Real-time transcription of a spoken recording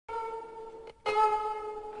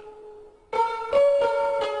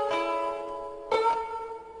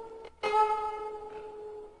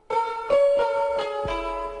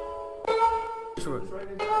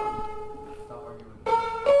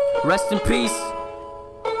Rest in peace.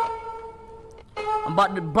 I'm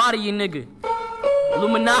about to body you nigga.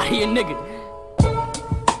 Illuminati you nigga.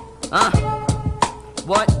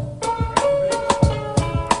 What?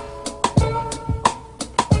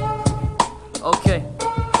 Okay.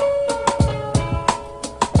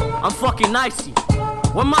 I'm fucking nicey.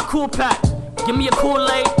 Where my cool pack? Give me a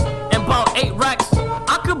Kool-Aid and about 8 racks.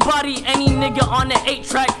 I could body any nigga on the 8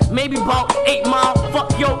 track, maybe about 8 Mile.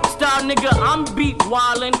 Fuck yo style nigga, I'm beat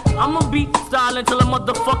wildin'. I'ma beat stylin' till a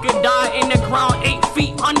motherfucker die in the ground 8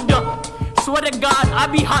 feet under. Swear to God, I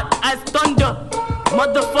be hot as thunder.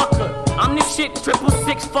 Motherfucker, I'm the shit,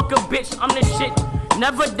 666, fuck a bitch, I'm the shit.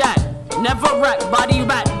 Never that, never rap, body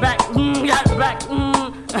back, back,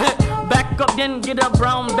 back up then get a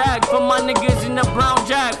brown bag for my niggas in the brown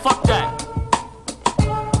jag, fuck that.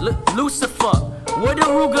 Lucifer, with a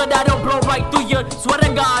Ruger that'll blow right through you. Swear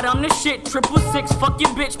to God, I'm the shit, 666, fuck your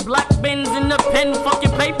bitch, black bins in the pen, fuck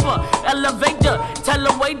your paper, elevator, tell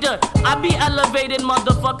a waiter, I be elevated,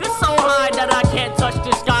 motherfucker, so high that I can't touch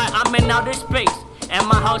the sky, I'm in outer space, and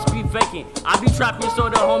my house be vacant, I be trapping so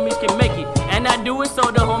the homies can make it, and I do it so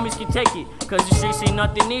the homies can take it, cause the streets ain't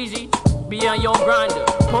nothing easy, be on your grinder,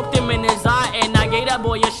 poked him in his eye, and I gave that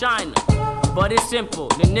boy a shiner, but it's simple,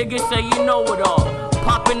 the niggas say you know it all,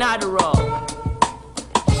 popping Adderall,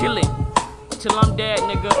 chillin' till I'm dead,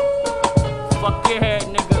 nigga. Fuck your head,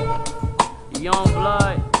 nigga. Young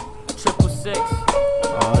blood, 666.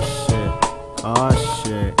 Oh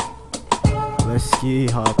shit. Let's ski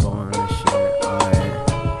hop on this shit.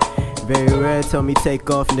 Alright. Very rare, tell me take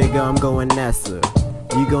off, nigga. I'm going NASA.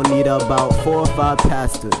 You gon' need about 4 or 5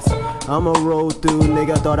 pastors. I'ma roll through,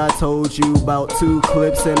 nigga, thought I told you about 2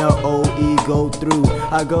 clips and a OE go through.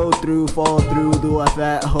 I go through, fall through a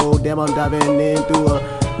fat hole. Damn, I'm diving in through a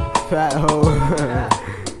fat hole.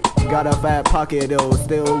 Got a fat pocket though,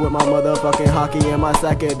 still with my motherfucking hockey in my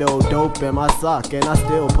sacket though. Dope in my sock, and I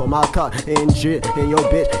still put my cock in jit, and your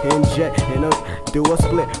bitch in jet, and do a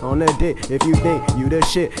split on the dick if you think you the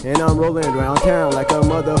shit. And I'm rolling around town like a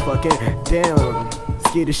motherfucking damn.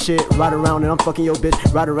 Ski the shit, ride around and I'm fucking your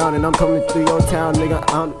bitch, ride around and I'm coming through your town, nigga.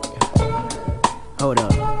 Hold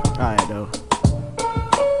up, alright though.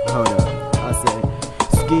 Hold up, I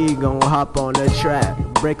said, ski gon' hop on the track,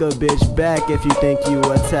 break a bitch back if you think you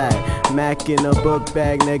attack. Mac in a book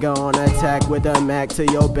bag, nigga, on attack with a Mac to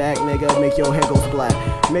your back, nigga. Make your head go splat,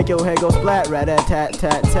 make your head go splat, rat a tat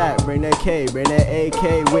tat tat. Bring that K, bring that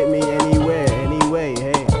AK with me anywhere, anyway,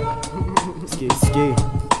 hey. Ski, ski.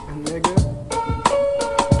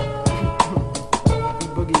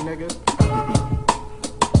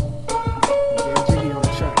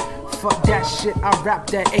 Fuck that shit, I rap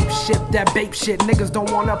that ape shit, that babe shit. Niggas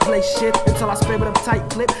don't wanna play shit until I spray with a tight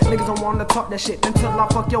clip. Niggas don't wanna talk that shit until I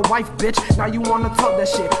fuck your wife, bitch. Now you wanna talk that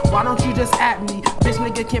shit, why don't you just at me? Bitch,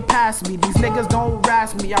 nigga can't pass me, these niggas don't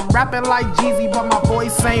rasp me. I'm rapping like Jeezy, but my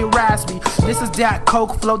voice ain't raspy. This is that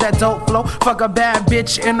coke flow, that dope flow. Fuck a bad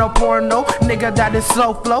bitch in a porno. Nigga, that is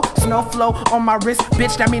slow flow, snow flow on my wrist.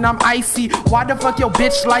 Bitch, that mean I'm icy. Why the fuck your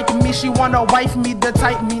bitch like me? She wanna wife me, the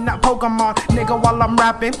type me, not Pokemon. Nigga, while I'm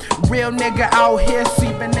rapping, real nigga out here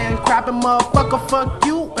sleeping and crapping. Motherfucker, fuck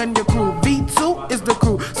you and your crew. V2 is the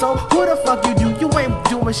crew. So who the fuck you do? You ain't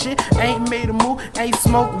doing shit. Ain't made a move. Ain't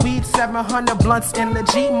smoked weed. 700 blunts in the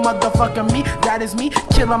G. Motherfucker me, that is me.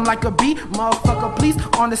 Kill him like a bee. Motherfucker please.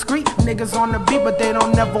 On the street, niggas on the beat, but they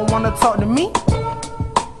don't never wanna talk to me.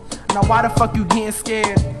 Now why the fuck you getting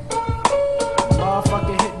scared?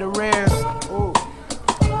 Motherfucker hit the rares. Ooh.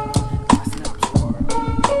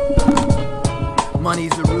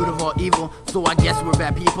 Money's the root of all evil, so I guess we're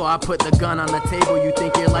bad people. I put the gun on the table, you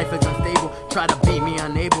think your life is unstable. Try to beat me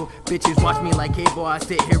unable, bitches watch me like cable. I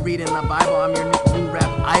sit here reading the Bible, I'm your new rap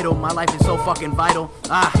idol. My life is so fucking vital,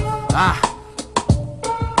 I'm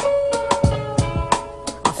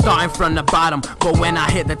starting from the bottom, but when I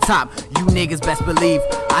hit the top, you niggas best believe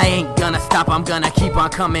I ain't gonna stop. I'm gonna keep on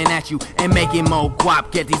coming at you and making more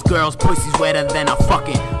guap. Get these girls pussies wetter than a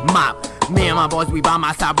fucking mop. Me and my boys, we by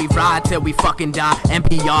my side, we ride till we fucking die.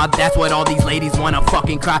 NPR, that's what all these ladies wanna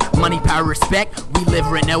fucking cry. Money, power, respect, we live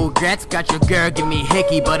with no regrets. Got your girl give me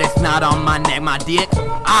hickey, but it's not on my neck, my dick.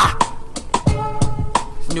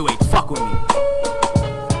 NewAge, fuck with me.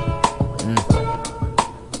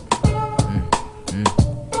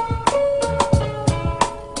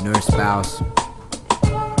 Nurse spouse.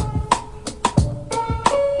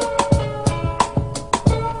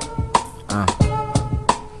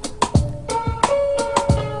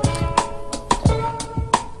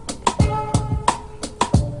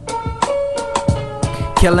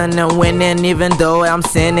 Killing and winning, even though I'm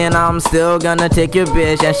sinning, I'm still gonna take your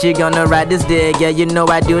bitch and she gonna ride this dick. Yeah, you know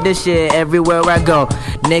I do this shit everywhere I go.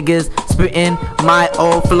 Niggas spitting my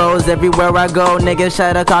old flows everywhere I go. Niggas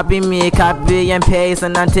try to copy me, copy and paste.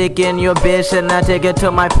 And I'm taking your bitch and I take it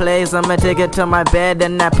to my place. I'ma take it to my bed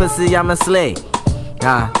and that pussy I'ma slay.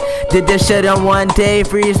 Did this shit in one day,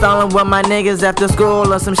 freestyling with my niggas after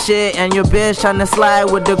school or some shit. And your bitch tryna slide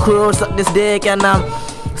with the crew, suck this dick. And I'm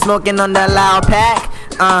smoking on that loud pack,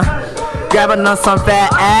 grabbing on some fat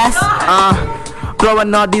ass,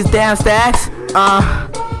 blowing all these damn stacks,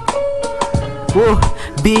 woo,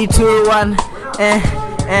 V2 1,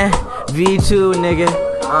 V2 nigga,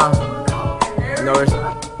 Nora.